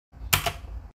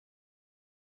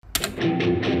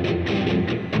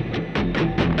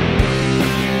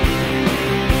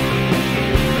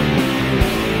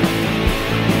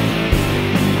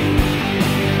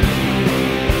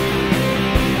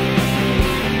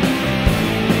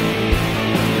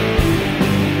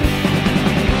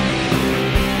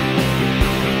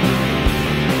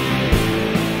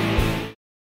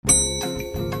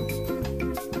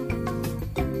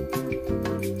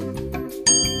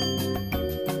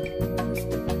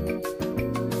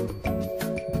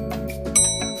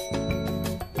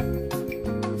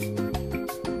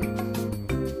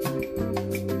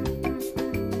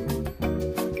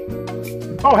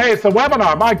Oh, hey, it's the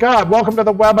webinar. My God, welcome to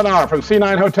the webinar from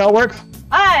C9 Hotelworks.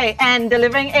 Hi, and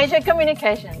Delivering Asia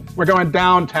Communications. We're going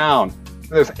downtown.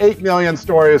 There's 8 million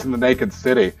stories in the naked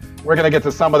city. We're going to get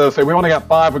to some of those. So we only got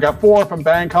 5. We've got 4 from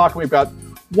Bangkok, and we've got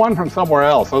 1 from somewhere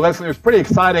else. So listen, it was pretty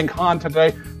exciting con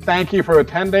today. Thank you for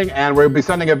attending, and we'll be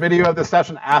sending a video of this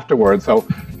session afterwards. So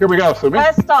here we go, Sumi.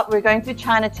 First stop, we're going to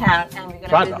Chinatown, and we're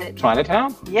going to visit...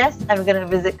 Chinatown? Yes, and we're going to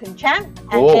visit Kun Champ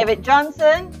Cool. and David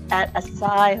Johnson at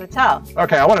Asai Hotel.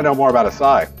 Okay, I want to know more about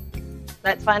Asai.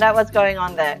 Let's find out what's going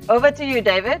on there. Over to you,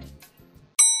 David.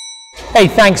 Hey,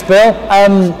 thanks, Bill.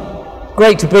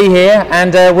 Great to be here,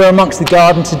 and we're amongst the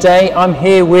garden today. I'm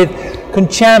here with Kun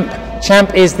Champ.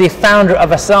 Champ is the founder of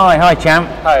Asai. Hi, Champ.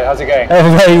 Hi, how's it going?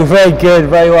 Very, very good,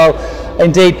 very well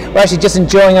indeed. We're actually just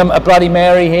enjoying a Bloody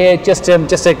Mary here, just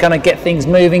to kind of get things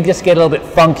moving, just get a little bit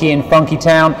funky in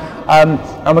Funkytown,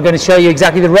 and we're going to show you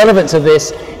exactly the relevance of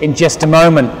this in just a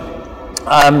moment.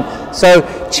 So,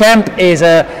 Champ is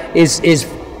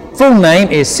full name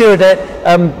is Siradet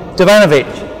Devanovic.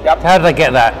 Yep. How did I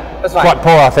get that? That's fine. Quite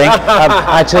poor, I think.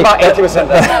 Actually, about 80%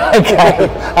 there. Okay.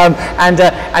 And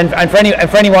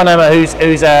for anyone who's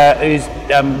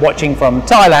watching from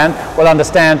Thailand will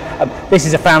understand this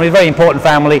is a family, a very important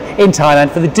family in Thailand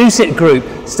for the Dusit group,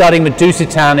 starting with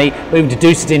Dusit Thani, moving to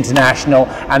Dusit International,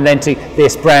 and then to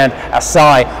this brand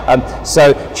Asai.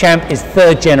 So Champ is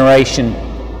 3rd generation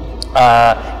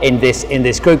in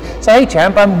this group. So hey,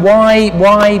 Champ, why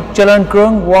Jalan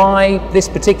Grung? Why this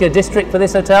particular district for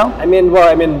this hotel?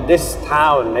 This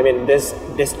town, this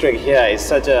district here is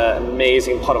such an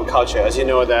amazing part of culture. As you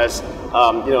know, there's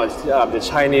the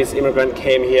Chinese immigrant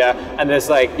came here, and there's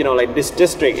this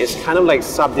district is kind of like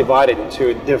subdivided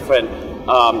into different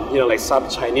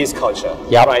sub-Chinese culture.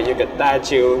 Yep. Right? You get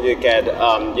Daju, you get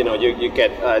you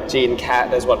get Jin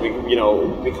Cat. That's what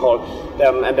we call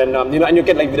them, and then and you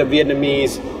get like the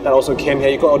Vietnamese that also came here.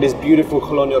 You got all these beautiful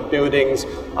colonial buildings,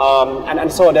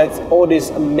 and so there's all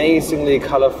these amazingly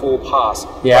colorful parts.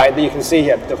 Yeah. Right? That you can see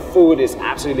here. The food is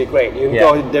absolutely great. You can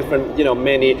go to different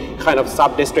many kind of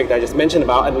sub-districts that I just mentioned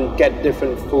about, and then get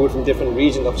different food from different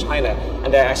regions of China,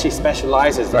 and that actually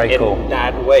specializes in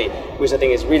that way, which I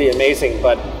think is really amazing.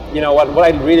 But you know what I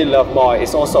really love more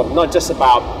is also not just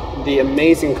about the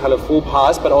amazing colorful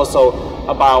parts, but also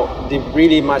about the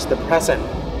really much the present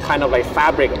kind of like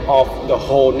fabric of the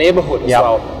whole neighborhood as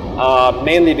well.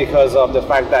 Mainly because of the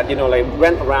fact that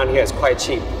rent around here is quite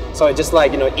cheap. So it's just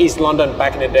like East London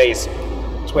back in the days,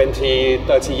 20,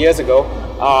 30 years ago,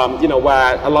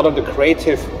 where a lot of the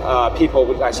creative people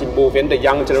would actually move in, the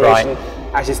young generation. Right.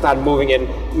 Actually start moving in,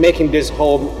 making this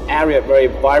whole area very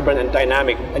vibrant and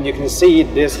dynamic. And you can see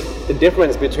the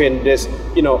difference between this,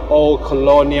 old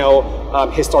colonial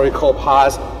historical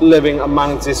past living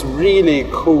among this really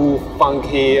cool,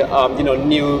 funky,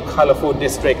 new, colorful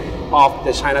district of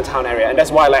the Chinatown area. And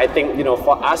that's why, I think,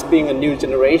 for us being a new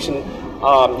generation,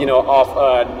 of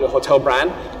the hotel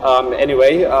brand,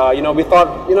 we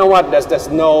thought, what, there's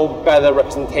no better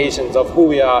representations of who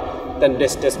we are than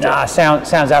this district.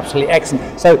 Sounds absolutely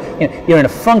excellent. So you're in a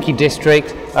funky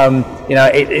district.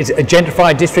 It's a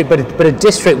gentrified district, but a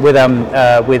district with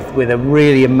a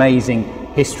really amazing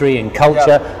history and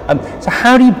culture. So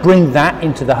how do you bring that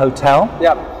into the hotel?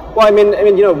 Yeah. Well,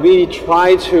 we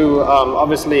try to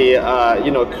obviously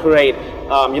create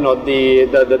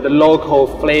the local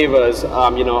flavors,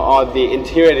 or the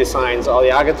interior designs or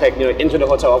the architect, into the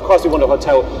hotel. Of course, we want the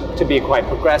hotel to be quite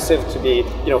progressive, to be,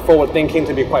 forward-thinking,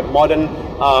 to be quite modern,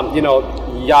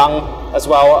 young as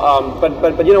well.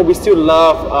 But we still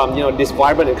love, this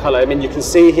vibrant color. You can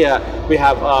see here we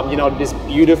have, these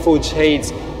beautiful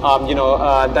shades,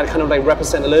 that kind of like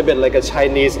represent a little bit like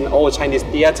an old Chinese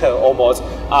theater almost.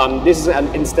 This is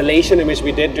an installation in which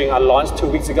we did during our launch 2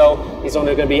 weeks ago. It's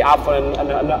only going to be up for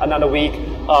another week.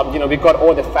 We got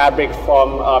all the fabric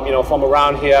from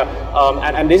around here,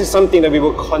 and this is something that we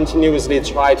will continuously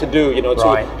try to do,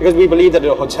 because we believe that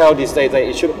the hotel these days,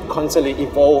 it should constantly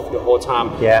evolve the whole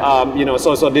time. Yeah.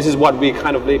 So this is what we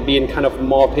kind of been kind of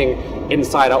morphing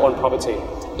inside our own property.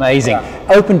 Amazing.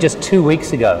 Opened just 2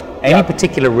 weeks ago. Any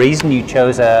particular reason you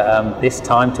chose this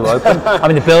time to open?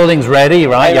 The building's ready,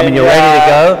 right? You're ready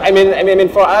to go.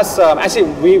 For us, actually,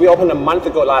 we opened a month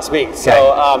ago last week. So,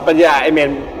 but yeah,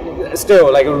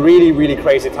 still like a really, really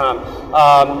crazy time.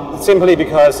 Simply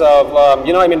because of,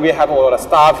 we have a lot of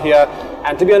staff here.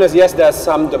 And to be honest, yes, there's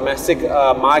some domestic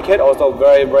market, also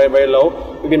very, very, very low.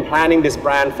 We've been planning this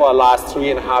brand for the last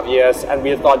 3.5 years, and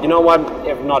we thought, what,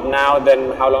 if not now,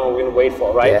 then how long are we going to wait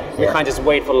for, right? We can't just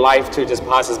wait for life to just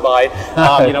pass us by.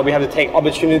 We have to take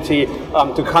opportunity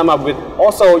to come up with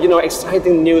also,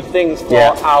 exciting new things for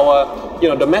our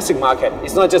domestic market.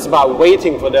 It's not just about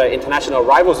waiting for the international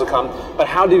rivals to come, but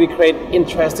how do we create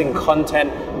interesting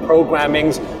content,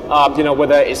 programmings,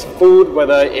 whether it's food,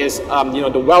 whether it's the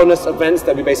wellness events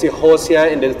that we basically host here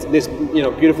in this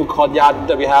beautiful courtyard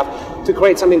that we have, to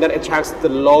create something that attracts the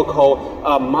local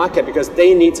market, because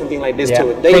they need something like this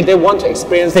too. They want to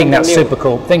experience something new. Super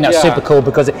cool. I think that's super cool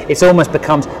because it's almost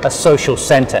becomes a social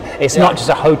center. It's not just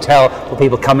a hotel for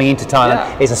people coming into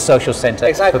Thailand. It's a social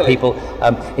center for people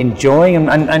enjoying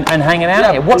and hanging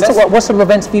out here. What sort of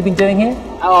events have you been doing here?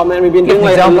 Oh man, we've been doing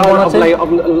a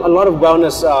lot of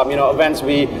wellness events.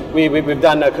 We've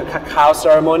done a cacao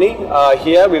ceremony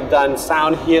here. We've done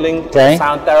sound healing,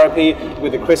 sound therapy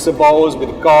with the crystal bowls, with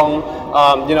gong.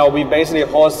 We basically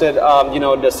hosted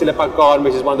the Silpakorn,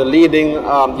 which is one of the leading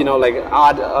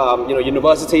art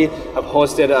university. Have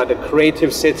hosted the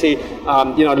creative city,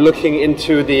 looking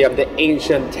into the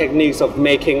ancient techniques of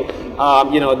making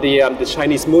the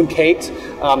Chinese moon cakes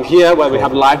here, where we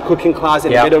have live cooking class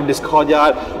in the middle of this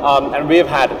courtyard, and we've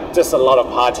had just a lot of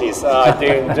parties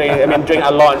during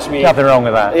our launch. Nothing wrong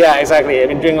with that. Yeah, exactly.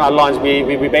 During our launch,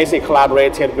 we basically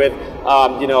collaborated with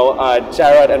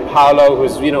Jared and Paolo,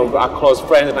 who's our close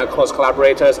friends and our close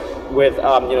collaborators, with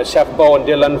Chef Bo and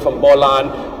Dylan from Bolan,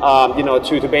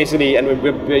 to basically, and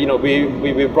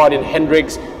we brought in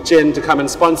Hendrix Gin to come and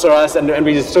sponsor us, and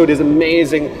we just threw this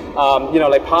amazing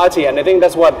party, and I think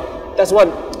that's what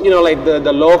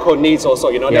the local needs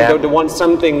also. They want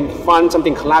something fun,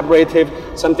 something collaborative,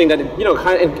 something that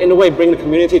kind of in a way bring the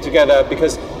community together,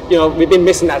 because we've been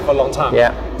missing that for a long time.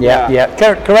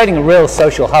 Creating a real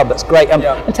social hub. That's great. And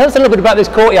tell us a little bit about this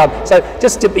courtyard. So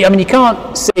just to, you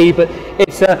can't see, but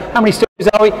it's how many stories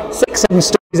are we? 6, 7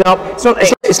 stories up. It's like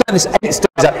this 8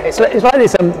 stories up. It's like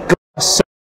this glass.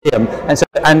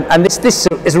 And this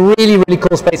is a really, really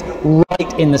cool space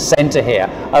right in the center here.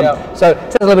 So tell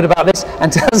us a little bit about this,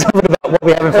 and tell us a little bit about what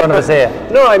we have in front of us here.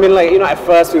 No, at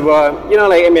first we were,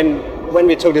 when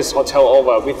we took this hotel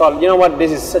over, we thought,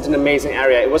 this is such an amazing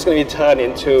area. It was going to be turned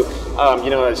into,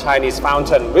 a Chinese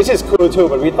fountain, which is cool too.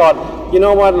 But we thought,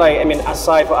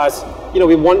 aside for us,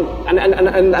 we want,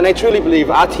 and I truly believe,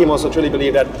 our team also truly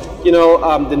believe that,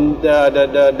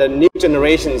 the new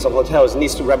generations of hotels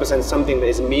needs to represent something that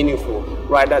is meaningful,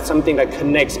 right? That's something that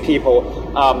connects people,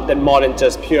 that more than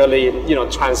just purely,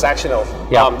 transactional,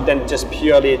 than just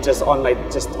purely on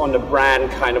the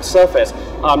brand kind of surface.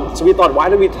 So we thought, why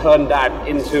don't we turn that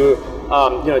into,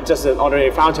 just an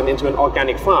ordinary fountain into an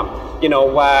organic farm,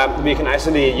 where we can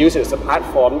actually use it as a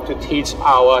platform to teach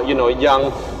our,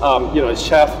 young,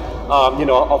 chef,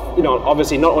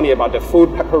 obviously not only about the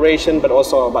food preparation, but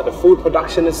also about the food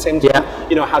production at the same time,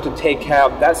 how to take care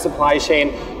of that supply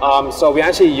chain. So we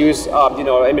actually use,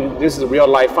 this is a real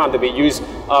life farm that we use,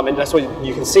 and that's what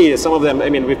you can see. Some of them,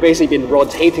 we've basically been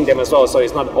rotating them as well, so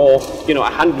it's not all,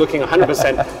 looking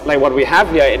 100% like what we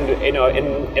have here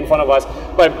in front of us,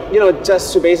 but,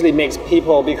 just to basically make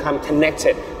people become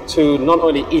connected to not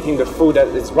only eating the food that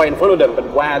is right in front of them, but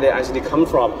where they actually come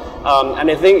from. And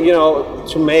I think,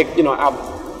 to make,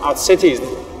 our cities,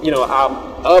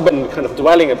 our urban kind of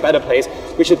dwelling a better place,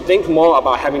 we should think more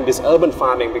about having this urban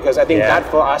farming, because I think that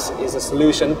for us is a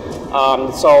solution.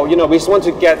 So, we just want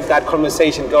to get that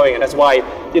conversation going, and that's why,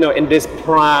 in this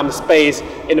prime space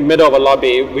in the middle of a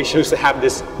lobby, we choose to have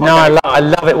this. No, I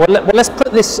love it. Well, let's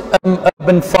put this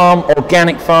urban farm,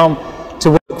 organic farm, to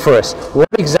work for us. What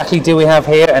exactly do we have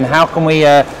here, and how can we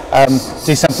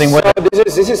do something with it?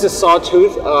 This is a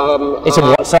sawtooth. It's a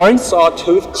what? Sorry?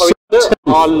 Sawtooth coriander,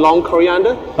 or long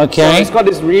coriander. Okay. So it's got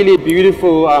this really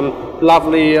beautiful,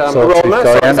 lovely aroma.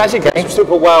 So it's actually goes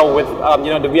super well with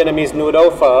the Vietnamese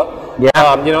noodle pho.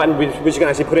 And which you can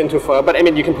actually put into pho. But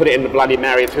you can put it in the Bloody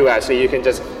Mary too. Actually, you can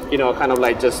just kind of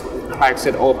like just cracks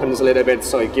it, opens a little bit,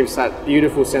 so it gives that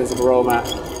beautiful sense of aroma.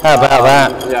 How about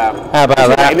that? How about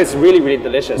that? And it's really, really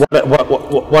delicious.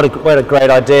 What a great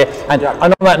idea. And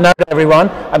on that note, everyone,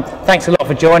 thanks a lot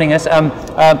for joining us.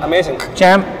 Amazing.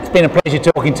 Jam, it's been a pleasure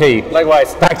talking to you.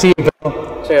 Likewise. Back to you,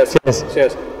 Bill. Cheers.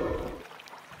 Cheers.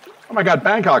 Oh my God,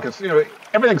 Bangkok is,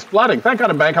 everything's flooding. Thank God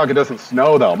in Bangkok it doesn't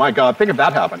snow though. My God, think of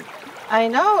that happening. I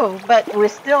know, but we're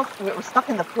stuck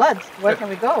in the floods. Where can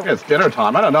we go? It's dinner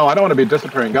time. I don't know. I don't want to be a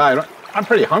disappearing guy. I'm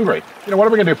pretty hungry. What are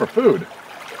we going to do for food?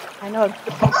 I know.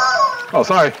 Oh,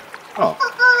 sorry. Oh.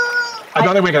 I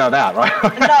don't think we can have that, right?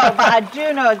 No, but I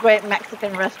do know a great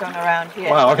Mexican restaurant around here.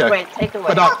 Wow, okay. Great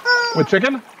takeaway. But with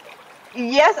chicken?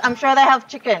 Yes, I'm sure they have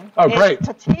chicken. Oh, great. It's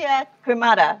tortilla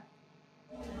cremada.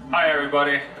 Hi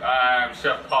everybody, I'm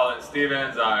Chef Colin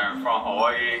Stevens. I'm from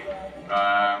Hawaii.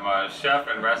 I'm a chef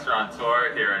and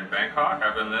restaurateur here in Bangkok.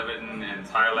 I've been living in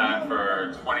Thailand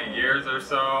for 20 years or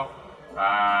so.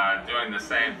 doing the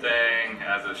same thing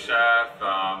as a chef,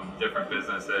 different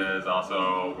businesses,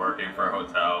 also working for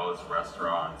hotels,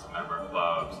 restaurants, member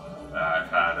clubs. I've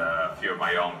had a few of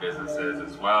my own businesses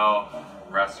as well,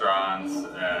 restaurants,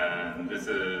 and this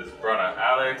is brother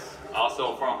Alex,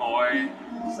 also from Hawaii.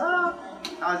 What's up?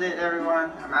 How's it,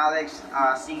 everyone? I'm Alex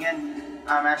Segan.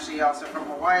 I'm actually also from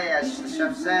Hawaii, as the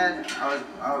chef said. I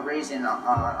was raised in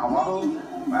Oahu.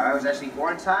 I was actually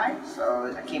born Thai,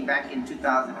 so I came back in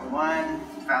 2001.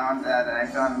 Found that I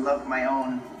fell in love with my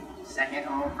own second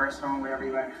home, first home, whatever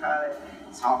you want to call it.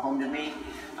 It's all home to me.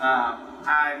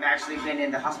 I've actually been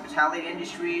in the hospitality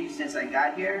industry since I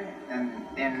got here, and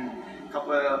then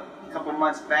a couple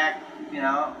months back,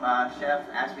 chef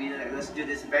asked me, let's do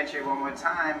this adventure one more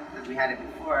time, because we had it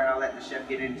before. I'll let the chef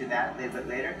get into that a little bit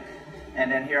later. And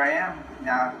then here I am,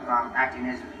 now acting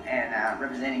as and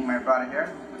representing my brother here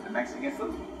with the Mexican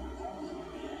food.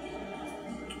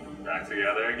 Back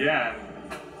together again.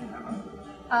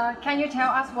 Can you tell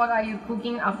us what are you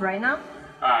cooking up right now?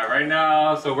 Right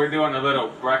now, so we're doing a little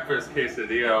breakfast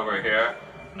quesadilla over here.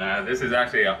 This is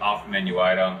actually an off-menu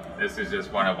item. This is just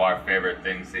one of our favorite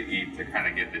things to eat to kind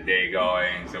of get the day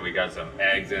going. So we got some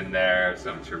eggs in there,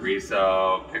 some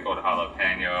chorizo, pickled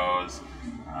jalapenos,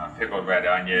 pickled red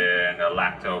onion, a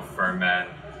lacto ferment,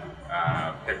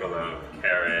 pickle of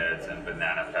carrots and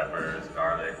banana peppers,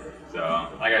 garlic. So,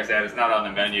 like I said, it's not on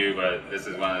the menu, but this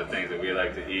is one of the things that we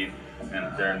like to eat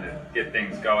and during to get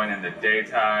things going in the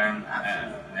daytime.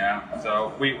 And yeah,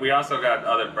 so we also got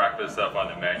other breakfast stuff on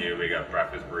the menu. We got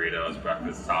breakfast burritos,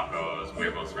 breakfast tacos,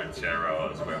 huevos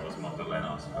rancheros, huevos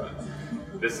montolenos. But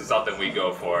this is something we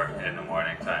go for in the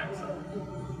morning time. So.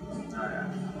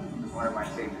 One of my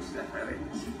favorite stuff, really.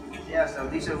 Yeah, so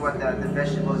these are what the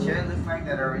vegetables here look like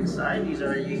that are inside.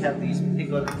 You have these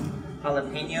pickled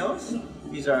jalapenos.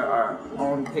 These are our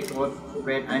own pickled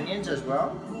red onions as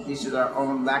well. These are our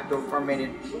own lacto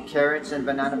fermented carrots and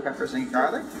banana peppers and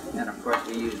garlic. And of course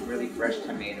we use really fresh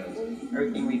tomatoes.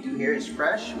 Everything we do here is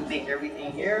fresh. We make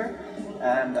everything here.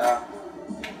 And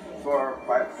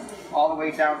all the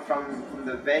way down from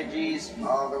the veggies,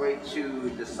 all the way to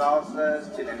the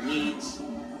salsas, to the meats.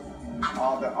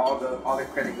 All the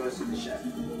credit goes to the chef.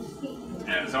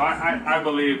 Yeah, so I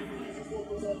believe,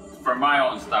 for my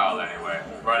own style anyway,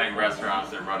 running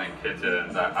restaurants and running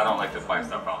kitchens, I don't like to buy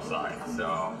stuff outside.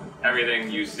 So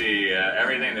everything you see,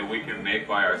 everything that we can make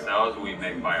by ourselves, we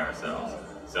make by ourselves.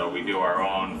 So we do our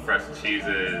own fresh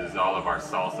cheeses, all of our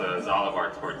salsas, all of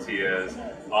our tortillas,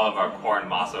 all of our corn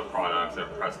masa products are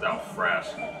pressed out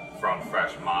fresh from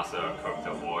fresh masa cooked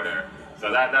to order. So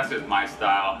that's just my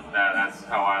style. That's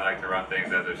how I like to run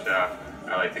things as a chef.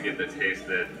 I like to get the taste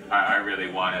that I really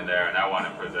want in there and I want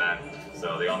to present.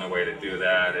 So the only way to do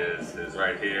that is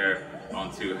right here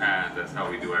on two hands. That's how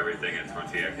we do everything in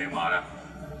tortilla quemada.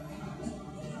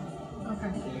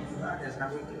 Okay. That is how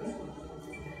we do it.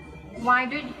 Why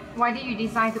did you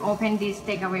decide to open this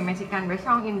takeaway Mexican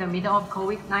restaurant in the middle of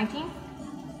COVID-19?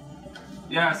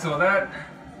 Yeah, so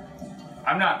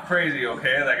I'm not crazy,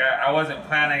 okay? Like I wasn't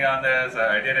planning on this.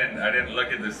 I didn't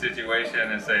look at the situation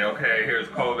and say, okay, here's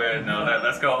COVID. No,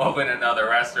 let's go open another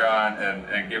restaurant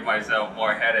and give myself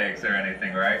more headaches or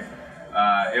anything, right?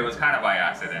 It was kind of by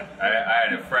accident. I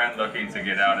had a friend looking to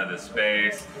get out of the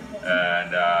space,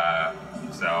 and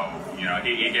so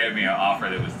he gave me an offer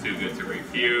that was too good to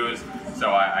refuse.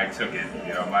 So I took it.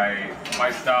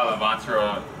 My style of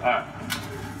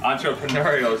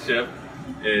entrepreneurship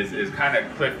is kind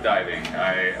of cliff diving.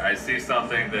 I see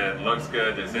something that looks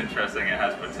good, that's interesting, it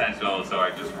has potential, so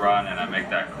I just run and I make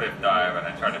that cliff dive and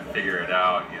I try to figure it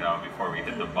out, before we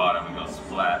hit the bottom and go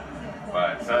splat.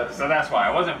 But so that's why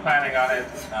I wasn't planning on it.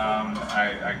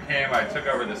 I took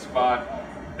over the spot.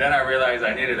 Then I realized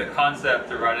I needed a concept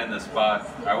to run in the spot.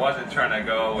 I wasn't trying to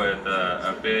go with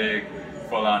a big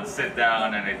full-on sit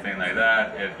down, anything like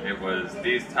that. It was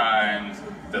these times,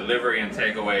 delivery and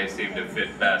takeaway seemed to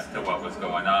fit best to what was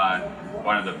going on.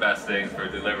 One of the best things for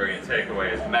delivery and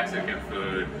takeaway is Mexican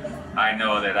food. I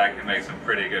know that I can make some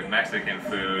pretty good Mexican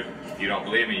food. If you don't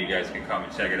believe me, you guys can come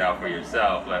and check it out for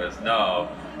yourself. Let us know.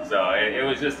 So it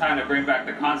was just time to bring back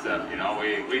the concept.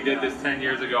 We did this 10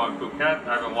 years ago in Phuket.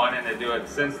 I've been wanting to do it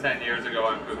since 10 years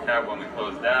ago in Phuket when we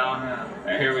closed down.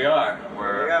 And here we are.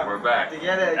 We're back.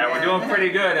 And we're doing pretty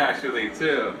good actually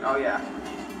too. Oh yeah.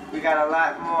 We got a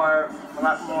lot more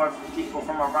people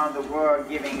from around the world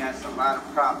giving us a lot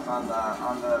of props on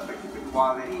the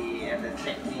quality and the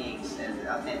techniques and the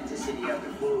authenticity of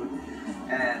the food.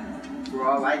 And for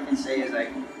all I can say is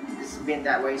it's been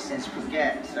that way since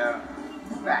Phuket. So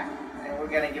we're back, and we're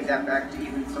gonna give that back to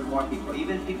even some more people.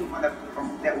 Even people that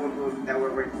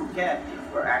were in Phuket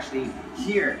were actually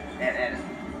here and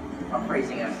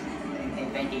praising us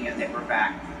and thanking us that we're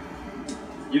back.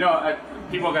 You know,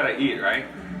 people gotta eat, right?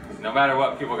 No matter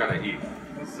what, people gotta eat.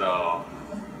 So,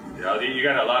 you know, you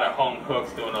got a lot of home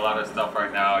cooks doing a lot of stuff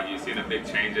right now. You've seen a big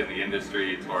change in the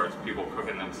industry towards people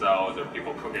cooking themselves or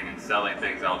people cooking and selling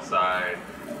things outside.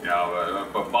 You know,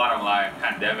 but bottom line,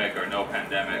 pandemic or no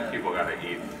pandemic, people gotta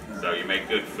eat. So you make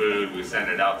good food, we send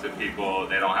it out to people.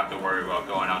 They don't have to worry about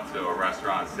going out to a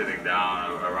restaurant, sitting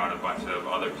down around a bunch of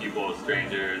other people,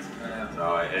 strangers.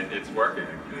 So it's working,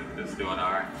 it's doing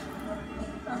all right.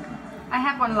 I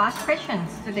have one last question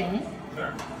today.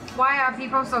 Sure. Why are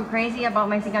people so crazy about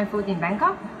Mexican food in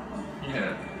Bangkok?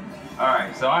 Yeah. All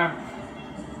right, so I'm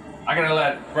gonna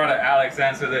let brother Alex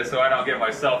answer this so I don't get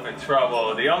myself in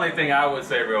trouble. The only thing I would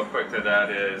say real quick to that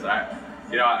is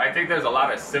I think there's a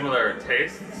lot of similar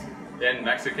tastes in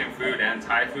Mexican food and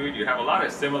Thai food. You have a lot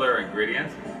of similar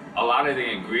ingredients. A lot of the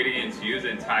ingredients used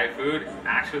in Thai food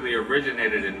actually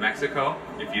originated in Mexico.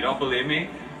 If you don't believe me,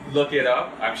 look it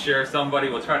up. I'm sure somebody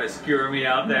will try to skewer me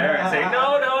out there and say,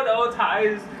 no,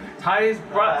 Thais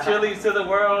brought chilies to the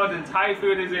world and Thai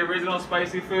food is the original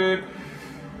spicy food.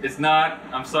 It's not.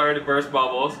 I'm sorry to burst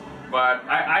bubbles, but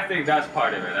I think that's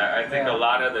part of it. I think a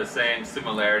lot of the same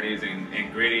similarities in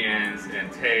ingredients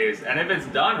and taste, and if it's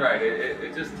done right,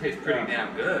 it just tastes pretty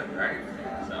damn good, right?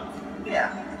 So.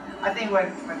 Yeah. I think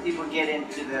when people get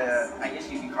into the, I guess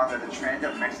you can call it the trend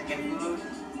of Mexican food,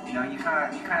 you know, you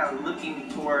kind of looking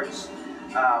towards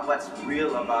what's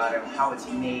real about it, how it's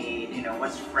made, you know,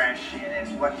 what's fresh,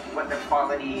 and what the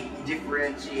quality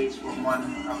differentiates from one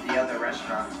of the other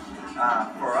restaurants.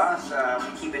 For us,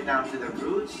 we keep it down to the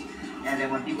roots, and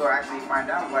then when people actually find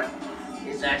out what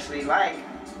it's actually like,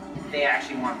 they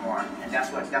actually want more, and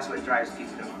that's what drives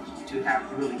people to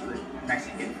have really good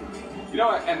Mexican food. You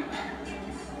know, and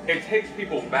it takes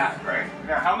people back, right?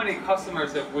 Yeah. How many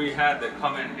customers have we had that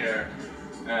come in here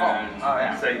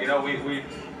and say, you know, we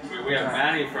have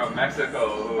Manny from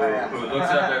Mexico who looks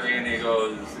up at me and he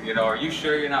goes, you know, are you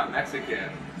sure you're not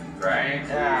Mexican? Right?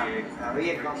 Yeah, we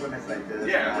get compliments like this.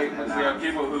 Yeah, we have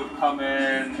people who come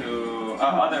in, who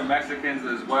other Mexicans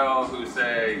as well, who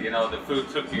say, you know, the food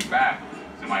took me back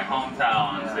to my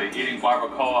hometown, to eating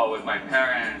barbacoa with my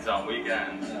parents on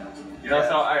weekends. You know,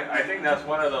 so I think that's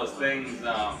one of those things,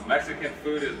 Mexican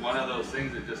food is one of those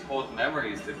things that just holds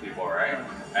memories to people, right?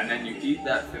 And then you eat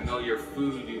that familiar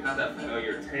food, you have that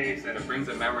familiar taste, and it brings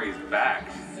the memories back.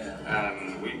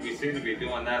 And we seem to be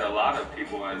doing that a lot of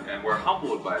people, and we're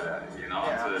humbled by that, you know,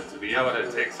 to be able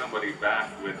to take somebody back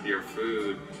with your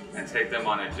food and take them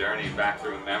on a journey back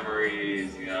through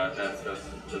memories, you know, that's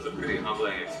a pretty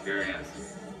humbling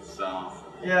experience. So.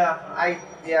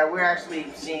 We're actually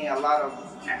seeing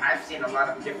I've seen a lot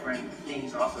of different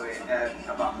things also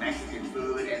about Mexican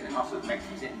food and also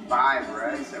Mexican vibe,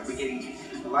 right? So we're getting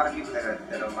a lot of people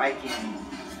that are liking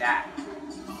that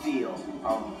feel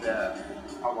of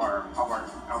our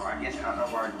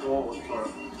goal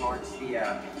towards the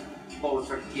whole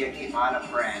tortilla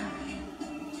quemada brand.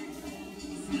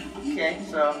 Okay,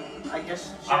 so I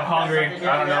guess I'm hungry. I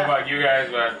don't know about you guys,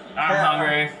 but I'm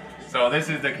hungry. So this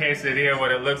is the quesadilla,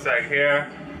 what it looks like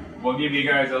here. We'll give you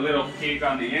guys a little peek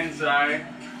on the inside.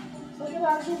 Check it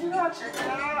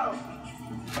out.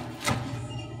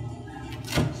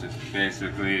 This is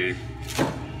basically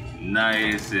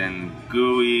nice and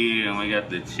gooey, and we got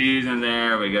the cheese in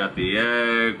there, we got the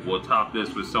egg. We'll top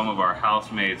this with some of our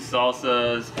house-made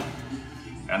salsas,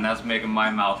 and that's making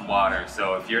my mouth water.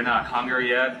 So if you're not hungry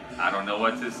yet, I don't know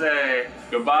what to say.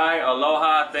 Goodbye,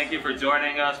 aloha, thank you for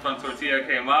joining us from Tortilla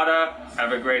Quemada.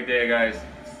 Have a great day, guys.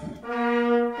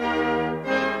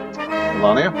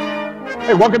 Melania?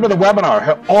 Hey, welcome to the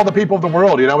webinar, all the people of the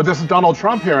world. You know, this is Donald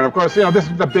Trump here, and of course, you know, this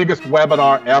is the biggest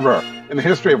webinar ever in the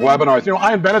history of webinars. You know,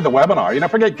 I invented the webinar. You know,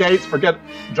 forget Gates, forget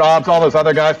Jobs, all those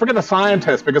other guys, forget the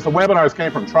scientists, because the webinars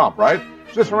came from Trump, right?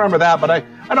 Just remember that. But I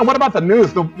know, what about the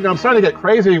news? You know, I'm starting to get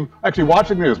crazy actually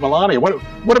watching the news. Melania, what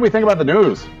do we think about the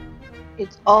news?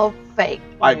 It's all fake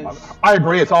news. I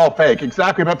agree, it's all fake,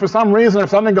 exactly. But for some reason, if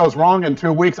something goes wrong in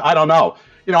 2 weeks, I don't know.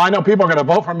 You know, I know people are going to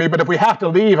vote for me, but if we have to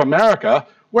leave America,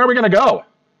 where are we going to go?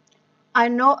 I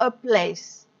know a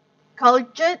place,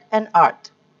 Culture and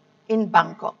Art, in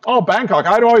Bangkok. Oh, Bangkok.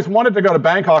 I'd always wanted to go to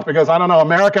Bangkok because, I don't know,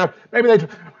 America, maybe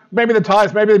the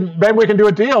Thais, maybe we can do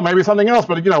a deal, maybe something else.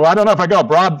 But, you know, I don't know if I go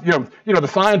abroad, you know, the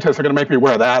scientists are going to make me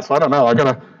wear that. So I don't know. I'm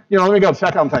going to, you know, let me go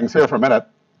check on things here for a minute.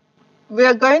 We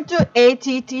are going to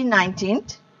ATT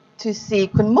 19th to see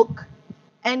Kun Muk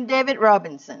and David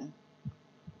Robinson.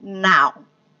 Now.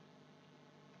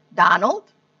 Donald?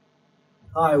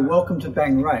 Hi, welcome to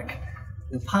Bang Rak,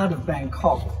 the part of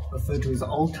Bangkok referred to as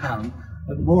Old Town,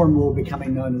 but more and more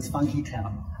becoming known as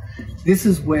Funkytown. This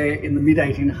is where, in the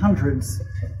mid-1800s,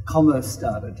 commerce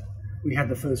started. We had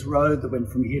the first road that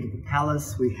went from here to the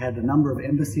palace. We had a number of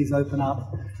embassies open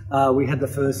up. We had the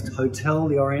first hotel,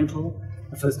 the Oriental,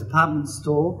 the first department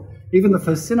store. Even the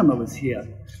first cinema was here,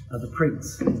 the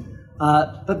Prince.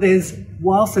 But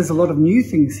whilst there's a lot of new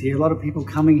things here, a lot of people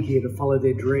coming here to follow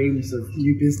their dreams of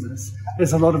new business,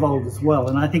 there's a lot of old as well.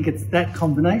 And I think it's that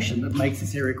combination that makes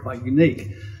this area quite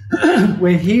unique.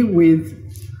 We're here with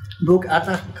Book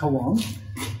Atta Kawon,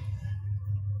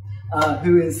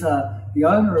 who is the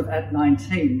owner of At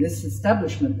 19, this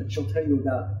establishment that she'll tell you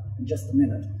about in just a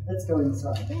minute. Let's go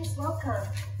inside. Yes, welcome.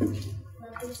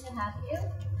 Welcome to have you.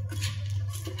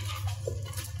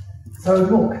 So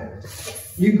look,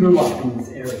 you grew up in this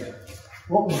area.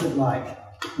 What was it like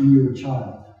when you were a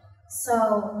child?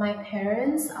 So my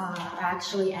parents are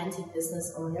actually antique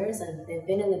business owners, and they've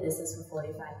been in the business for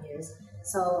 45 years.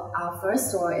 So our first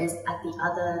store is at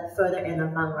the further end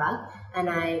of Bangkok, and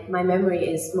my memory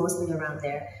is mostly around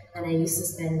there. And I used to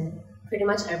spend pretty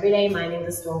much every day minding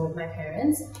the store with my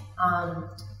parents.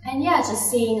 And yeah,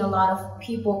 just seeing a lot of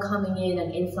people coming in,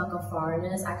 an influx of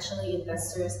foreigners, actually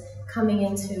investors coming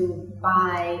in to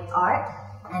buy art,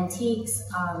 antiques,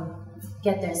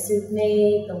 get their suit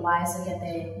made, the wives will get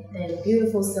their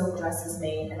beautiful silk dresses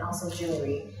made, and also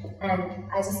jewelry. And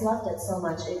I just loved it so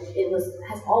much. It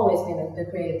has always been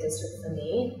the creative district for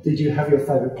me. Did you have your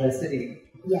favorite place to eat?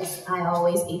 Yes, I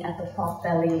always eat at the Pork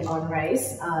Belly on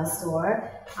Rice store.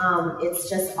 It's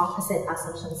just opposite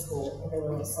Assumption School in the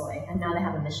Willow Soy, and now they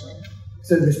have a Michelin.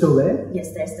 So they're still there?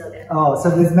 Yes, they're still there. Oh, so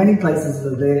there's many places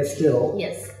that are there still?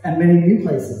 Yes. And many new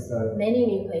places though? Many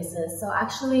new places. So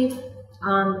actually,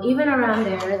 even around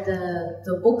there,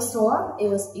 the bookstore,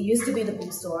 it used to be the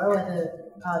bookstore where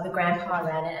the grandpa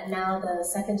ran it, and now the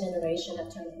second generation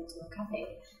have turned it into a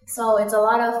cafe. So it's a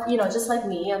lot of, just like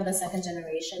me, I'm the second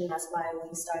generation. That's why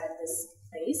we started this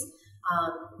place.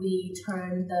 We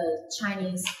turned the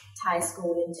Chinese Thai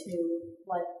school into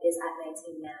what is at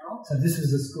 19 now. So this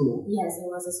was a school? Yes, it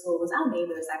was a school. It was our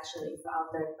neighbors actually for our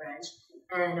third branch.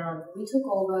 And we took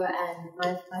over, and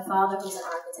my father was an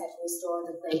architect,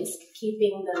 restored the place,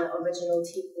 keeping the original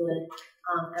teak wood.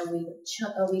 And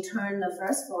we turned the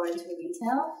first floor into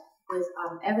retail with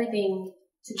everything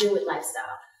to do with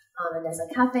lifestyle. And there's a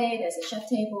cafe, there's a chef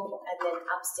table, and then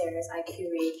upstairs I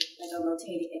curate like a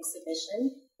rotating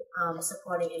exhibition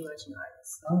supporting emerging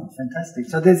artists. Oh, fantastic.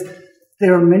 So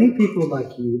there are many people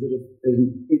like you that have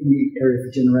been in the area for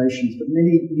generations, but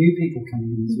many new people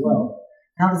coming in as well.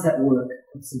 How does that work?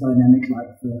 What's the dynamic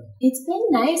like for? It's been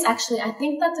nice, actually. I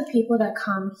think that the people that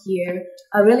come here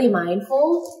are really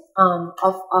mindful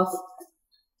of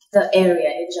the area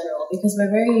in general, because we're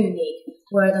very unique.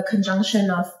 We're the conjunction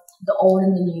of the old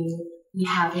and the new. We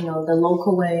have, the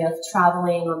local way of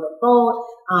traveling on the boat.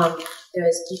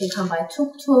 You can come by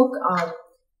tuk-tuk,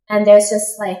 and there's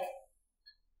just like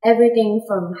everything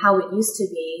from how it used to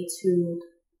be to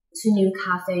new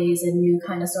cafes and new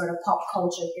kind of sort of pop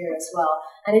culture here as well.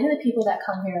 And I think the people that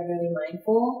come here are really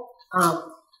mindful,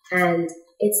 and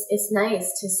it's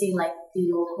nice to see like the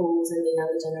locals and the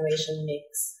younger generation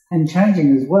mix. And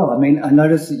changing as well. I mean, I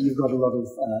noticed that you've got a lot of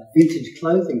vintage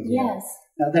clothing here. Yes.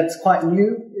 Now that's quite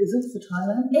new, is it, for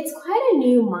Thailand? It's quite a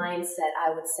new mindset,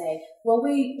 I would say. What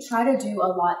we try to do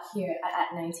a lot here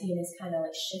at 19 is kind of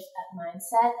like shift that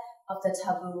mindset of the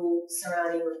taboo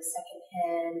surrounding like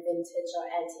secondhand, vintage, or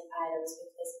antique items,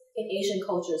 because in Asian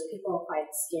cultures, people are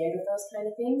quite scared of those kind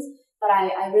of things. But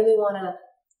I really want to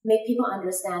make people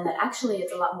understand that actually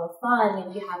it's a lot more fun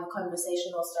if you have a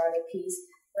conversational starter piece.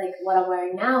 Like what I'm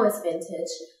wearing now is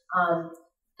vintage.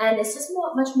 And it's just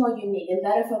much more unique and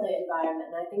better for the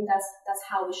environment. And I think that's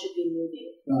how we should be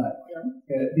moving. Right.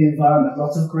 Yeah, the environment,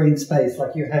 lots of green space,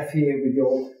 like you have here with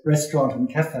your restaurant and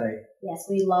cafe. Yes,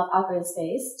 we love our green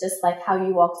space, just like how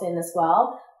you walked in as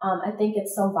well. I think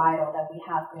it's so vital that we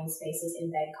have green spaces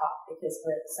in Bangkok, because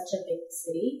we're such a big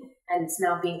city and it's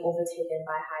now being overtaken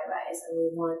by high-rise. And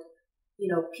we want,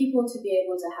 people to be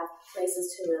able to have places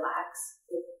to relax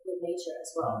with nature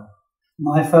as well.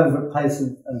 My favorite place of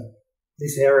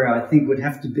this area, I think, would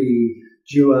have to be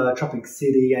Jua, Tropic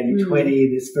City,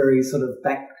 8020, this very sort of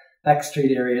back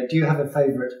street area. Do you have a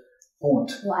favorite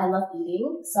haunt? Well, I love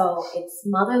eating, so it's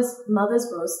Mother's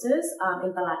Roasters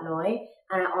in Talat Noi,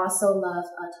 and I also love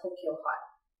Tokyo Hot.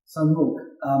 So look,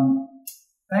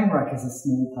 Bangkok is a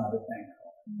small part of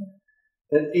Bangkok,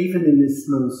 but even in this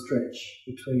little stretch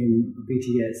between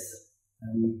BTS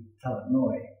and Talat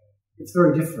Noi, it's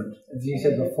very different. As you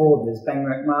said before, there's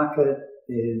Bangkok Market,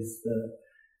 there's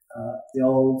the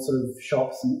old sort of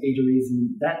shops and eateries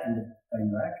in that end of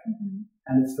Bangkok,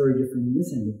 and it's very different in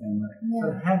this end of Bangkok. Yeah. So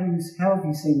how have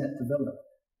you seen that develop?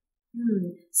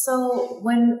 So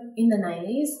when in the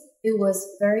 90s, it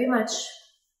was very much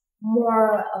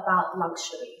more about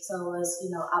luxury. So it was, you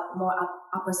know, more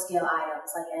upper scale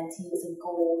items like antiques and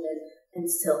gold and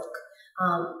silk.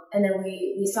 And then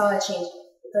we saw a change.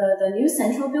 The new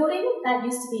Central building, that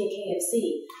used to be a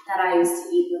KFC that I used to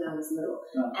eat when I was little.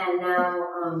 And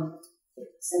now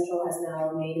Central has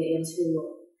now made it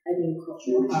into a new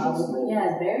cultural hub.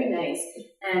 Yeah, it's very nice.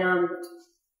 And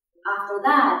after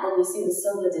that, then we see the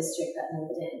Silver District that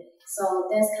moved in.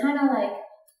 So there's kind of like,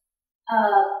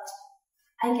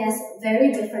 I guess,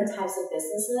 very different types of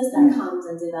businesses that comes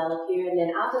and develop here. And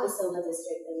then after the Silver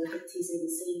District, then we hit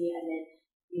TCDC, and then,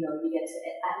 you know, you get to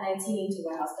at 19 to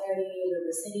Warehouse 30,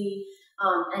 River City,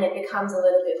 and it becomes a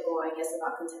little bit more, I guess,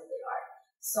 about contemporary art.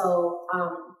 So,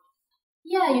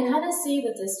 yeah, you kind of see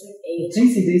the district age. The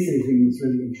TCDC thing was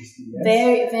really interesting. Yes?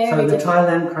 Very, very So the different.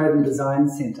 Thailand Craven Design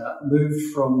Centre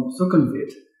moved from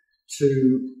Sukhumvit to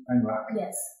Bangkok.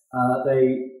 Yes.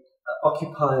 They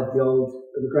occupied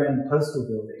the Grand Postal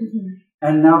Building,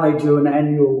 and now they do an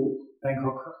annual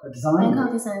Bangkok Design Bangkok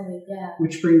Week, Design Week, yeah.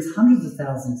 which brings hundreds of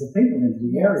thousands of people into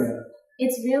the area.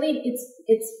 It's really,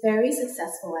 it's very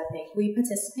successful, I think. We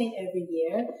participate every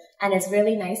year, and it's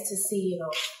really nice to see, you know,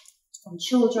 from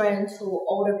children to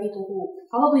older people who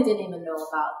probably didn't even know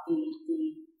about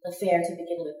the fair to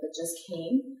begin with, but just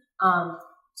came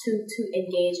to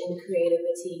engage in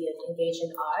creativity and engage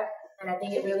in art. And I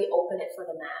think it really opened it for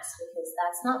the mass, because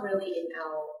that's not really in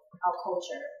our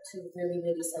culture to really,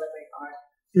 really celebrate art.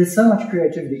 There's so much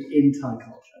creativity in Thai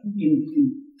culture,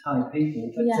 in Thai people,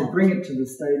 but to bring it to the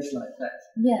stage like that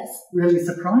really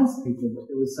surprised people that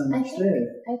there was so much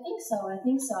there. I think so.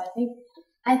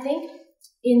 I think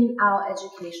in our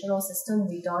educational system,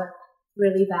 we don't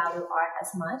really value art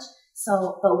as much.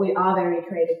 So, but we are very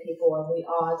creative people, and we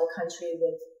are the country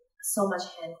with so much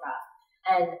handcraft.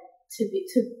 And to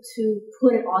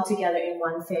put it all together in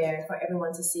one fair for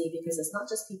everyone to see, because it's not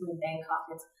just people in Bangkok,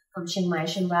 it's from Chiang Mai,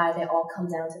 Chiang Rai, they all come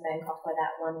down to Bangkok for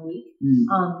that 1 week.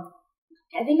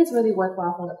 I think it's really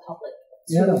worthwhile for the public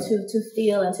to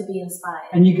feel and to be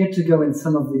inspired. And you get to go in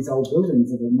some of these old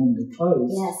buildings that are normally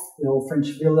closed. Yes. The old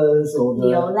French villas or the...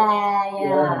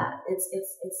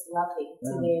 It's lovely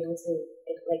to be able to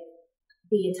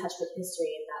be in touch with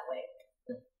history in that way.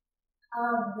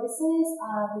 This is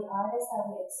the artist that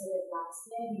we exhibited last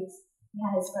year. He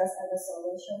had his first ever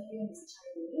solo show here. He's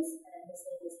Chinese, and his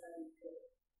name is Funkytown.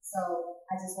 So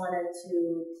I just wanted to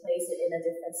place it in a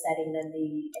different setting than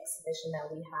the exhibition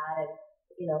that we had, and,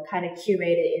 you know, kind of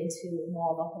curate it into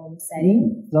more of a home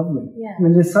setting. Lovely. Yeah. I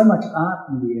mean, there's so much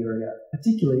art in the area,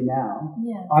 particularly now.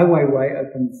 Yeah. Ai Weiwei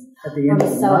opens at the end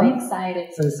of the month. I'm so excited.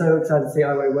 So excited to see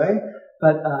Ai Weiwei.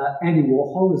 But Andy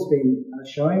Warhol has been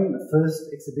showing the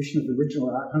first exhibition of the original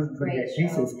art, 128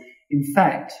 pieces. In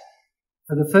fact,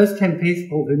 for the first 10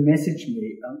 people who messaged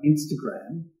me on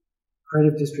Instagram,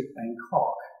 Creative District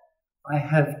Bangkok, I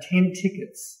have 10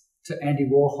 tickets to Andy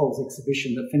Warhol's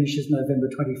exhibition that finishes November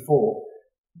 24.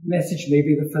 Message me,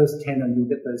 be the first 10, and you'll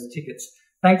get those tickets.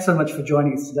 Thanks so much for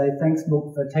joining us today. Thanks,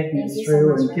 Milk, for taking us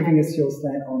through and giving us your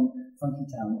slant on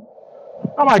Funkytown.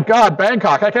 Oh my God,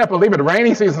 Bangkok, I can't believe it.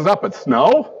 Rainy season's up, but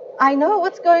snow? I know,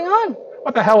 what's going on?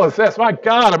 What the hell is this? My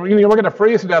God, we're going to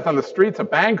freeze to death on the streets of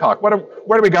Bangkok. Where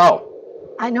do we go?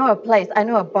 I know a place, I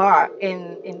know a bar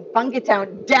in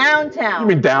Funkytown, downtown. You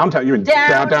mean downtown? You mean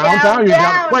downtown?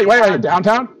 Wait,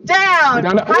 downtown? Down,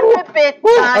 100-bit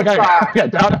dive bar. Yeah,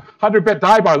 down, 100-bit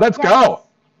dive bar. Let's go.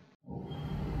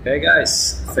 Hey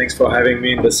guys, thanks for having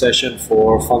me in the session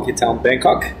for Funkytown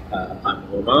Bangkok.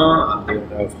 I'm Romain, I'm the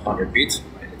owner of 100-bit,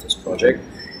 my latest project,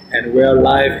 and we're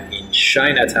live in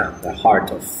Chinatown, the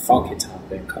heart of Funkytown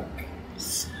Bangkok.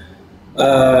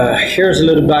 Here's a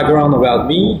little background about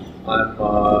me.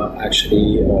 I'm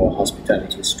actually a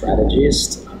hospitality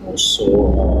strategist. I'm also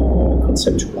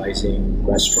conceptualizing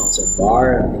restaurants and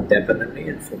bars independently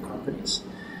and for companies.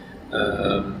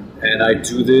 And I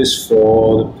do this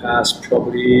for the past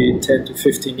probably 10 to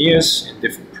 15 years in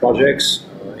different projects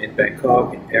in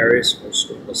Bangkok, in Paris,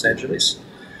 also in Los Angeles.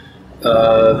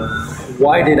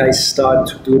 Why did I start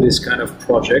to do this kind of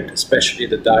project, especially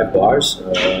the dive bars?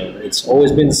 It's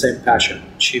always been the same passion: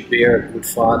 cheap beer, good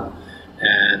fun,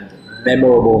 and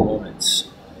memorable moments.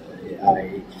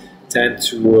 I tend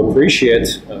to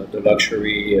appreciate the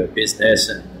luxury business,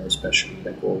 and especially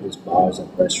like all these bars and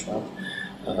restaurants.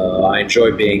 I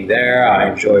enjoy being there.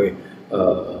 I enjoy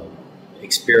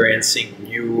experiencing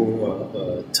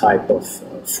new type of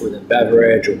food and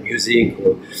beverage or music.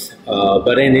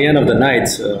 But in the end of the night,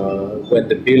 when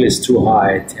the bill is too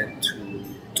high, I tend to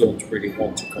don't really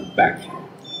want to come back.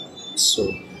 So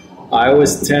I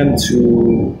always tend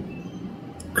to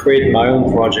create my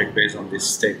own project based on this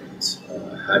statement,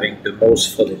 having the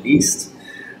most for the least,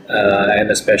 and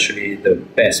especially the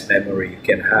best memory you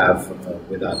can have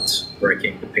without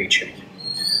breaking the paycheck.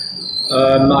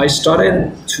 I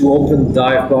started to open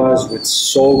dive bars with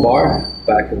Soul Bar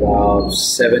back about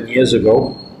 7 years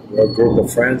ago. We were a group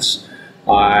of friends.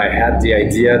 I had the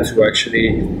idea to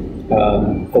actually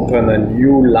open a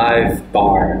new live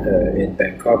bar in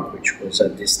Bangkok, which was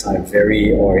at this time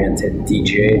very oriented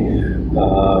DJ.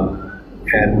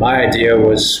 And my idea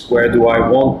was, where do I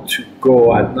want to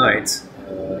go at night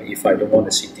if I don't want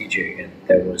to see DJ? And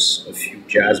there was a few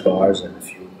jazz bars and a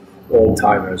few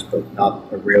old-timers, but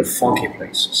not a real funky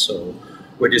place. So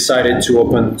we decided to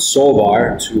open Soul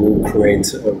Bar to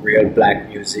create a real black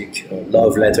music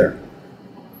love letter.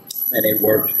 And it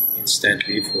worked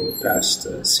instantly for the past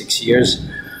 6 years.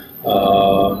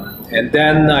 And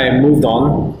then I moved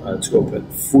on to open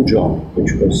Fujon,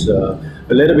 which was a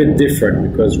little bit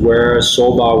different, because where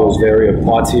Soul Bar was very a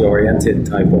party-oriented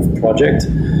type of project,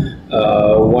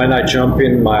 when I jump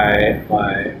in my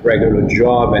regular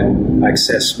job and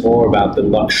access more about the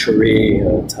luxury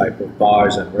type of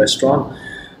bars and restaurant,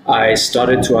 I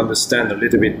started to understand a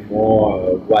little bit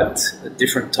more what a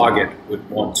different target would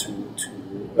want to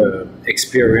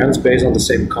experience based on the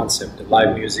same concept: the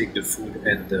live music, the food,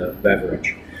 and the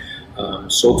beverage.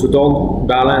 So to don't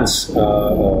balance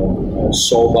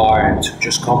Soul Bar and to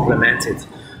just complement it,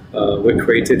 we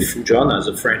created Fujon as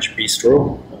a French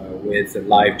bistro with a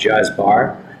live jazz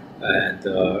bar and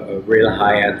a real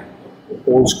high-end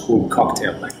old school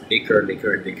cocktail, like liquor,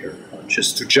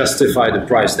 just to justify the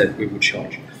price that we would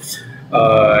charge.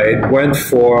 It went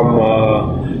from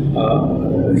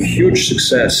huge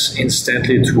success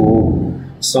instantly to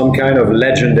some kind of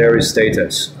legendary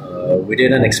status. We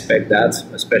didn't expect that,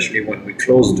 especially when we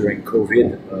closed during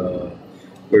COVID.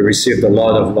 We received a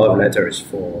lot of love letters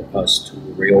for us to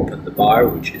reopen the bar,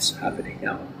 which is happening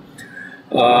now.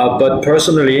 But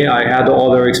personally, I had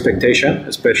other expectations,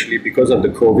 especially because of the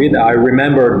COVID. I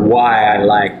remembered why I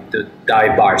liked the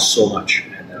dive bars so much.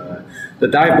 And, the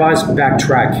dive bars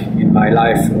backtrack in my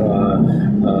life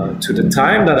to the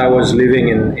time that I was living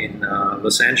in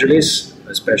Los Angeles,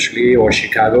 especially, or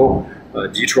Chicago,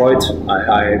 Detroit.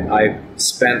 I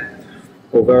spent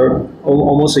over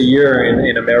almost a year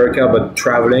in America, but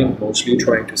traveling, mostly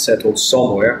trying to settle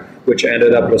somewhere, which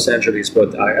ended up Los Angeles. But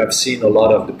I've seen a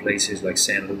lot of the places like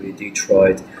St. Louis,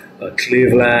 Detroit,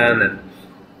 Cleveland, and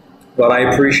what I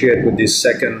appreciate with these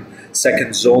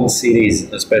second zone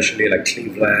cities, especially like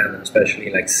Cleveland, especially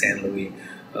like St. Louis,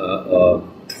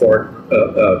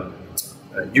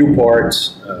 Newport,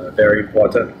 very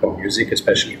important for music,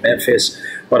 especially Memphis.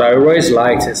 What I always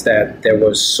liked is that there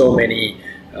was so many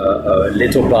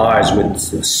little bars with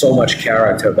so much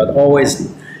character, but always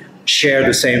share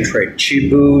the same trait: cheap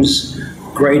booze,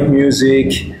 great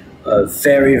music,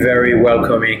 very, very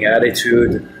welcoming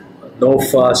attitude, no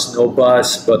fuss, no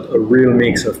fuss, but a real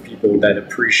mix of people that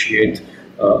appreciate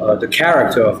the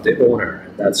character of the owner.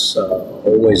 And that's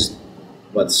always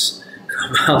what's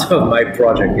come out of my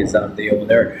project, is I'm the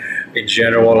owner. In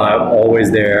general, I'm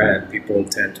always there, and people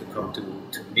tend to come to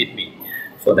meet me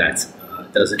for that.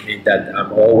 Doesn't mean that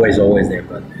I'm always there,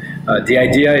 but the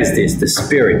idea is this: the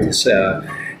spirit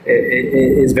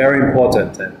is very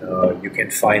important, and you can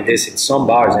find this in some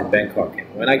bars in Bangkok. And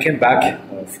when I came back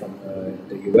from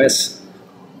the US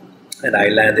and I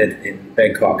landed in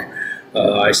Bangkok,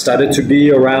 I started to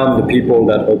be around the people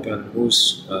that open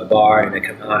Moose Bar in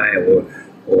Ekanai,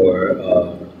 or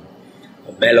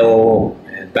Mellow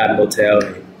and Bad Motel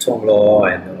in Tonglo,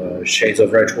 and Shades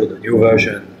of Retro, the new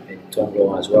version in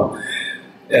Tonglo as well.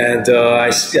 And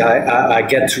I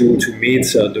get to meet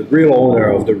the real owner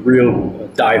of the real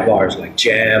dive bars, like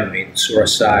Jam in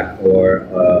Surasak, or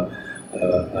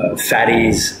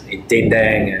Fatties in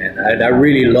Dindang, and I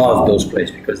really loved those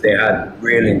places because they had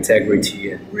real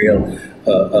integrity and real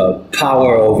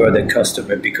power over the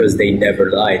customer, because they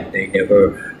never lied, they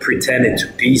never pretended to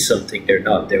be something they're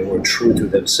not. They were true to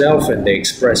themselves, and they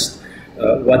expressed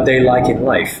what they like in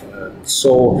life.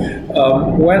 So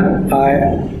when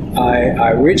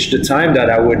I reached the time that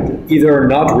I would either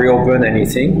not reopen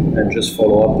anything and just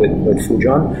follow up with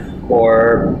Fujon,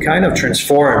 or kind of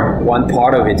transform one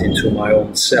part of it into my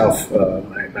own self,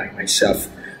 myself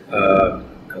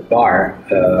bar,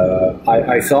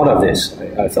 I thought of this.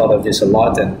 I thought of this a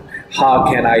lot, and how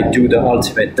can I do the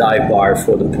ultimate dive bar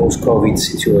for the post-COVID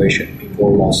situation?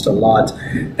 People lost a lot.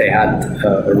 They had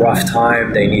a rough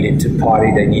time. They needed to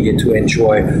party. They needed to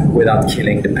enjoy without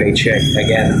killing the paycheck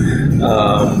again.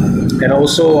 And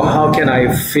also, how can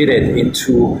I fit it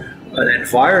into an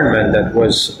environment that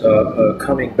was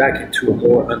coming back into a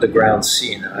more underground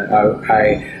scene.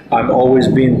 I'm always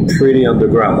been pretty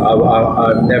underground.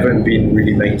 I've never been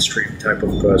really mainstream type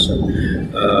of person.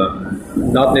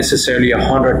 Not necessarily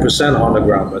 100%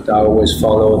 underground, but I always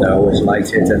followed, I always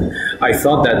liked it. And I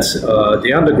thought that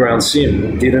the underground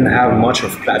scene didn't have much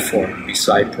of platform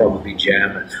beside probably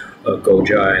Jam,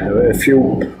 Goja, and a few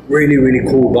really, really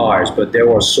cool bars, but they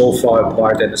were so far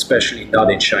apart, and especially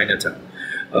not in Chinatown.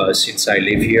 Since I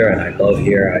live here and I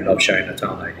love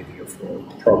Chinatown, I live here for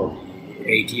probably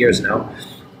 8 years now.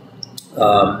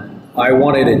 I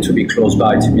wanted it to be close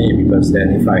by to me, because then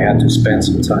if I had to spend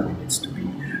some time, it needs to be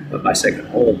my second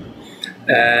home.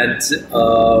 And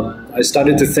I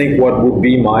started to think what would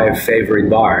be my favorite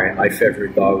bar, and my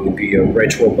favorite bar would be a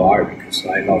retro bar, because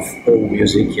I love old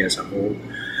music. Yes, I'm old.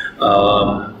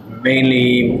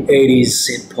 Mainly 80s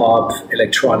synth pop,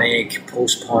 electronic,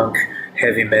 post-punk,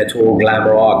 heavy metal, glam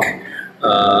rock,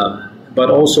 but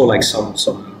also like some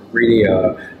really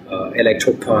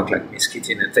electro-punk like Miss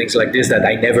Kittin and things like this that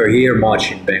I never hear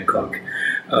much in Bangkok.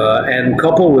 And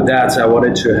coupled with that, I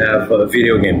wanted to have a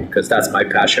video game, because that's my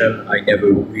passion. I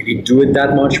never really do it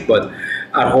that much, but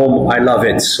at home I love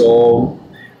it. So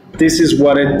this is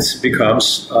what it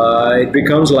becomes. It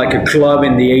becomes like a club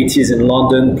in the 80s in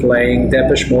London playing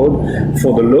Depeche Mode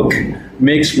for the look,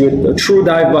 mixed with a true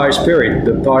dive bar spirit,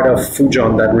 the part of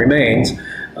Fujian that remains.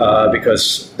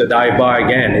 Because the dive bar,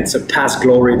 again, it's a past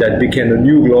glory that became a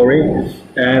new glory,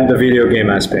 and the video game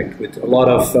aspect with a lot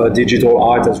of digital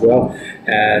art as well.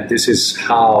 And this is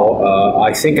how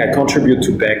I think I contribute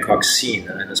to Bangkok scene,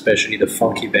 and especially the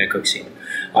funky Bangkok scene.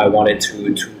 I wanted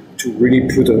to really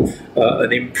put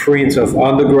an imprint of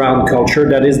underground culture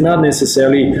that is not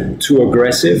necessarily too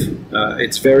aggressive.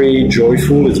 It's very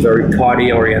joyful, it's very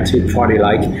party-oriented,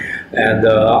 party-like, and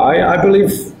I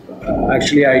believe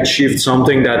actually I achieved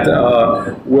something that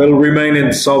will remain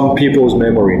in some people's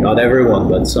memory, not everyone,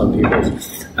 but some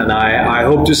people's. And I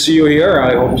hope to see you here.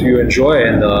 I hope you enjoy,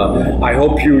 and I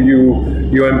hope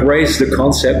you embrace the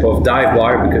concept of dive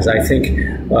bar, because I think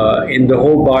in the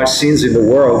whole bar scenes in the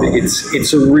world,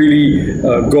 it's a really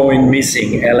going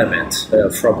missing element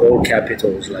from all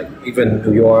capitals, like even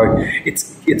New York.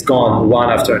 It's gone one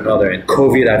after another, and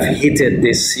COVID have hit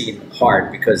this scene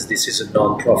hard, because this is a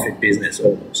non-profit business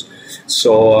almost.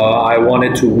 So I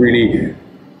wanted to really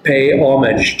pay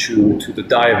homage to the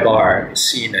dive bar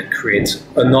scene and create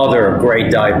another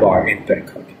great dive bar in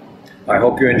Bangkok. I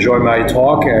hope you enjoy my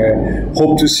talk.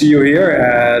 Hope to see you here,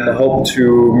 and hope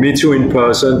to meet you in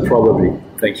person probably.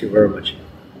 Thank you very much.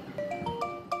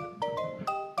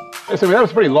 So that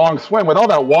was a pretty long swim with all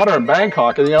that water in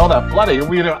Bangkok and all that flooding.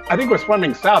 I think we're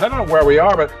swimming south. I don't know where we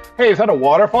are, but hey, is that a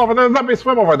waterfall over there? Let me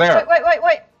swim over there.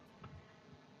 Wait.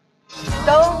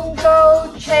 Don't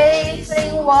go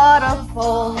chasing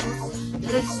waterfalls.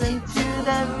 Listen to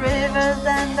the rivers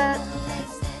and the...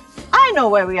 I know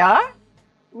where we are.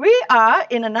 We are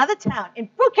in another town, in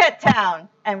Phuket town.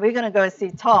 And we're going to go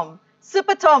see Tom,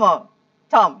 Super Tomo.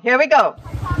 Tom, here we go.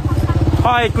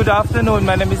 Hi, good afternoon.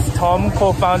 My name is Tom,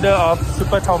 co-founder of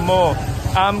Super Tomo.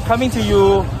 I'm coming to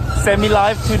you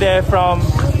semi-live today from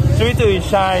Street to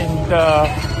Shine, the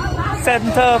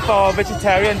Center for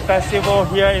Vegetarian Festival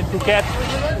here in Phuket.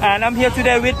 And I'm here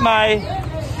today with my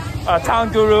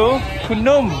town guru,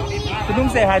 Kunum. Kunum,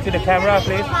 say hi to the camera,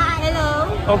 please. Hi,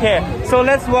 hello. Okay, so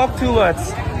let's walk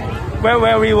towards, where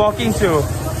are we walking to? To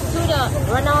the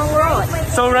Ranong Road.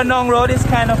 So Ranong Road is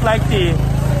kind of like the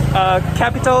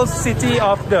capital city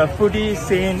of the foodie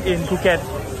scene in Phuket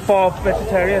for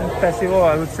vegetarian festival,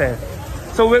 I would say.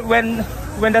 So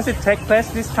when does it take place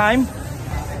this time?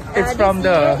 It's from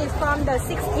the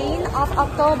 16th of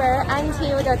October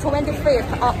until the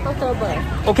 25th of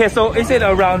October. Okay, so is it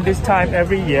around this time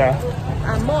every year?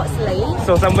 Mostly.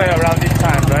 So somewhere around this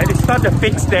time, right? It's not a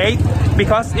fixed date,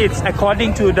 because it's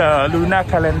according to the lunar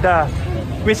calendar,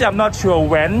 which I'm not sure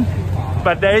when,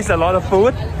 but there is a lot of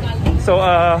food. So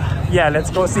yeah, let's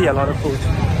go see a lot of food.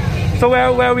 So where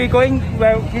are we going?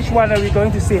 Which one are we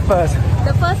going to see first?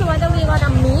 The first one that we're gonna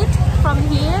meet from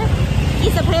here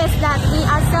is a place that we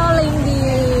are selling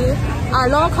the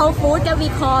local food that we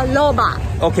call loba.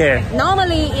 Okay.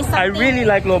 Normally it's something... I really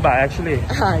like loba actually.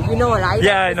 You know, right?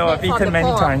 Yeah, I know. I've eaten many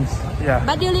times. Yeah.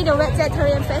 But during the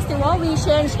vegetarian festival, we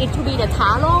changed it to be the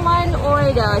taro one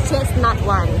or the chestnut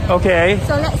one. Okay.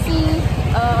 So let's see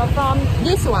from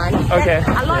this one. Okay.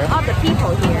 A lot of the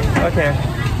people here. Okay.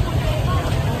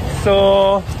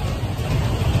 So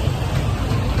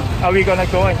are we gonna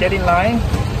go and get in line?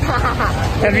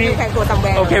 We can go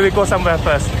somewhere. Okay, we go somewhere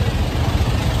first.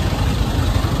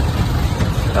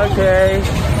 Okay.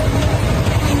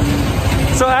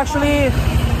 So actually,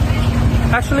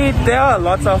 Actually, there are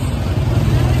lots of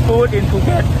food in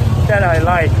Phuket that I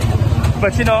like,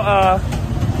 but you know, I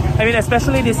mean,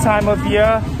 especially this time of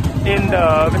year in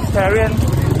the vegetarian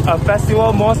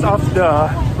festival, most of the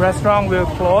restaurants will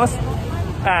close,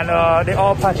 and they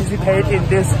all participate in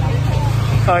this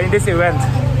event.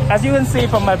 As you can see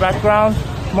from my background,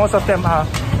 most of them are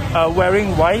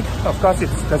wearing white. Of course,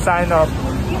 it's the sign of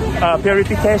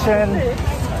purification,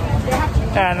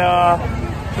 and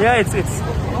yeah,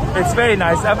 it's very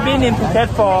nice. I've been in Phuket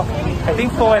for I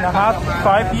think 4.5,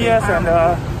 5 years, and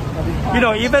you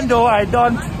know, even though I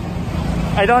don't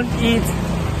eat,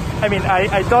 I mean,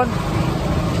 I don't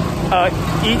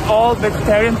eat all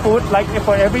vegetarian food like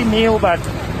for every meal, but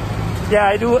yeah,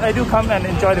 I do come and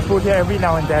enjoy the food here every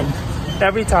now and then,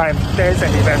 every time there is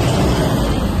an event.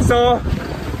 So,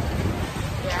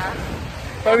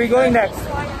 where are we going next?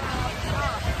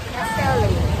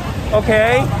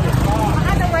 Okay.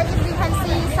 Otherwise, if we can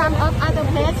see some of other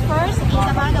places first,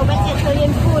 it's about the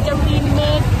vegetarian food that we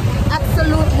make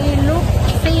absolutely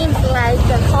seems like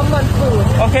the common food.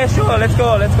 Okay, sure, let's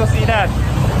go see that.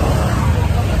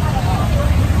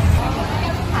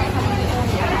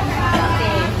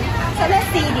 So let's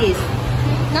see this.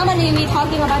 Normally we're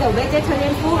talking about a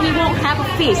vegetarian food, we won't have a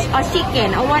fish or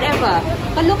chicken or whatever.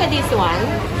 But look at this one.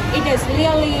 It just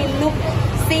really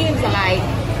seems like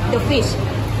the fish.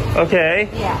 Okay.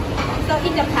 Yeah. So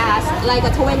in the past, like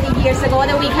 20 years ago,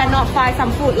 that we cannot find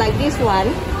some food like this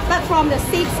one. But from the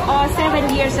 6 or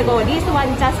 7 years ago, this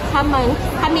one just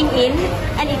coming in,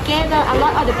 and it gathered a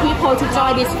lot of the people to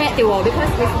join this festival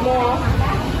because it's more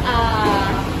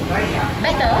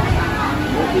better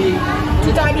to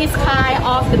join this kind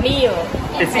of the meal.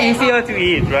 It's easier to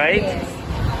eat, right? Yes.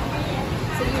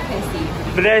 So you can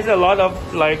see. But there's a lot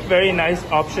of like very nice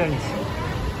options.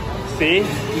 See?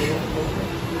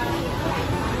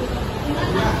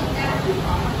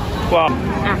 Wow.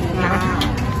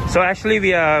 So actually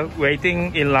we are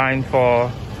waiting in line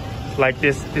for like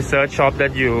this dessert shop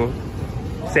that you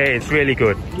say it's really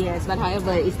good. Yes, but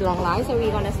however it's long line, so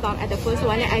we're gonna stop at the first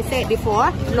one that I said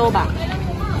before, Loba.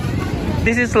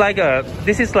 This is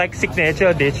like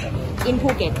signature dish In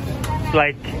Phuket.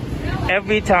 Like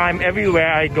every time,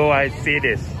 everywhere I go, I see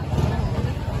this.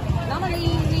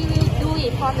 Normally we will do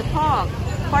it from the pork.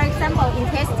 For example,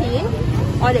 intestine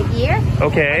or the ear.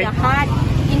 Okay. Or the heart,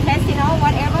 intestinal,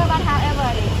 whatever. But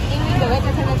however, in the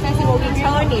vegetarian festival, we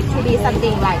turn it to be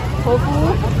something like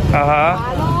tofu,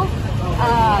 mallow,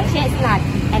 chestnut,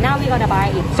 and now we're gonna buy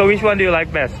it. So which one do you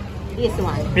like best? This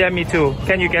one. Yeah, me too.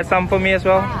 Can you get some for me as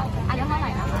well?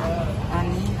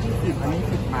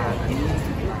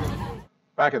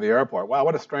 Back at the airport. Wow,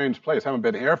 what a strange place. Haven't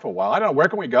been here for a while. I don't know. Where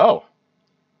can we go?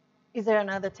 Is there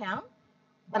another town?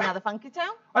 Another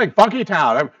Funkytown? I think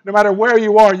Funkytown. No matter where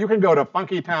you are, you can go to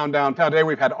Funkytown downtown. Today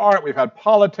we've had art, we've had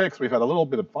politics, we've had a little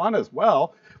bit of fun as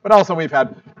well. But also we've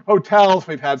had hotels,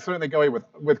 we've had certainly going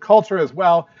with culture as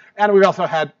well. And we've also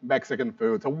had Mexican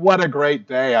food. So what a great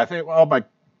day. I think, oh my,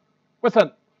 what's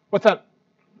that? What's that?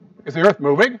 Is the earth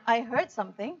moving? I heard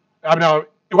something. Oh, no,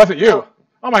 it wasn't you.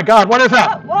 Oh my God, what is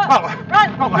that? What? Oh,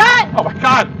 Run! oh my, Run! Oh my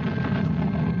God!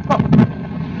 Oh.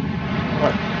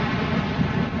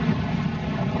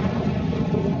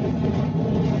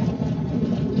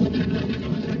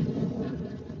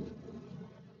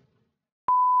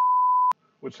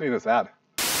 Which scene is that?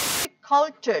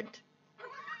 Cultured.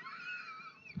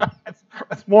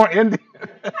 That's more Indian.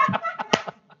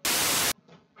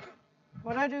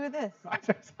 What do I do with this?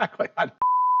 Exactly.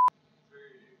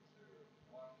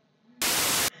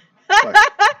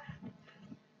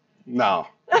 No.